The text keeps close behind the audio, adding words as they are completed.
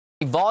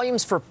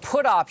Volumes for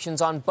put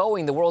options on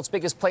Boeing, the world's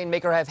biggest plane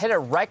maker, have hit a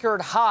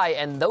record high,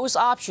 and those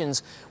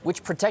options,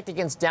 which protect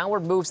against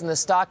downward moves in the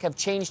stock, have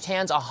changed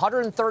hands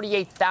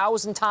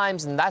 138,000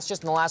 times, and that's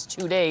just in the last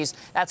 2 days.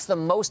 That's the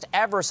most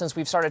ever since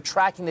we've started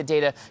tracking the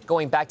data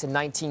going back to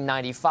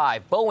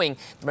 1995. Boeing,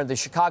 remember, the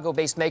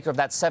Chicago-based maker of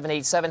that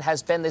 787,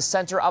 has been the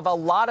center of a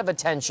lot of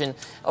attention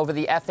over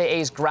the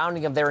FAA's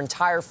grounding of their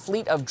entire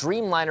fleet of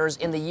Dreamliners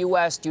in the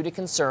U.S. due to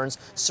concerns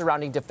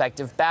surrounding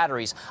defective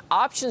batteries.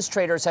 Options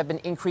traders have been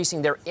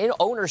increasing their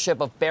ownership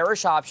of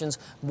bearish options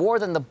more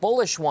than the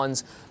bullish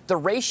ones. The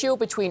ratio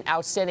between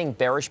outstanding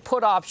bearish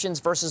put options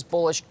versus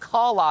bullish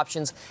call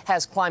options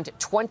has climbed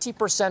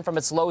 20% from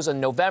its lows in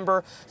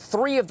November.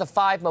 3 of the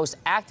 5 most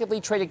actively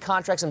traded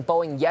contracts in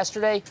Boeing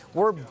yesterday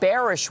were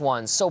bearish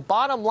ones. So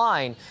bottom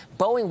line,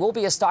 Boeing will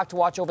be a stock to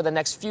watch over the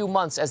next few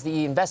months as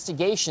the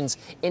investigations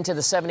into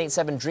the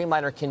 787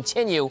 Dreamliner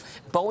continue.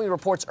 Boeing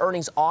reports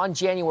earnings on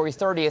January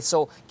 30th,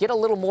 so get a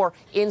little more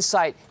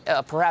insight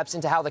perhaps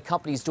into how the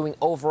company is doing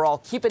overall.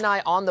 Keep an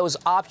eye on those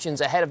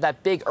options ahead of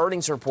that big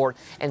earnings report.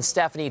 And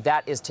Stephanie,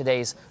 that is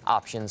today's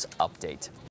options update.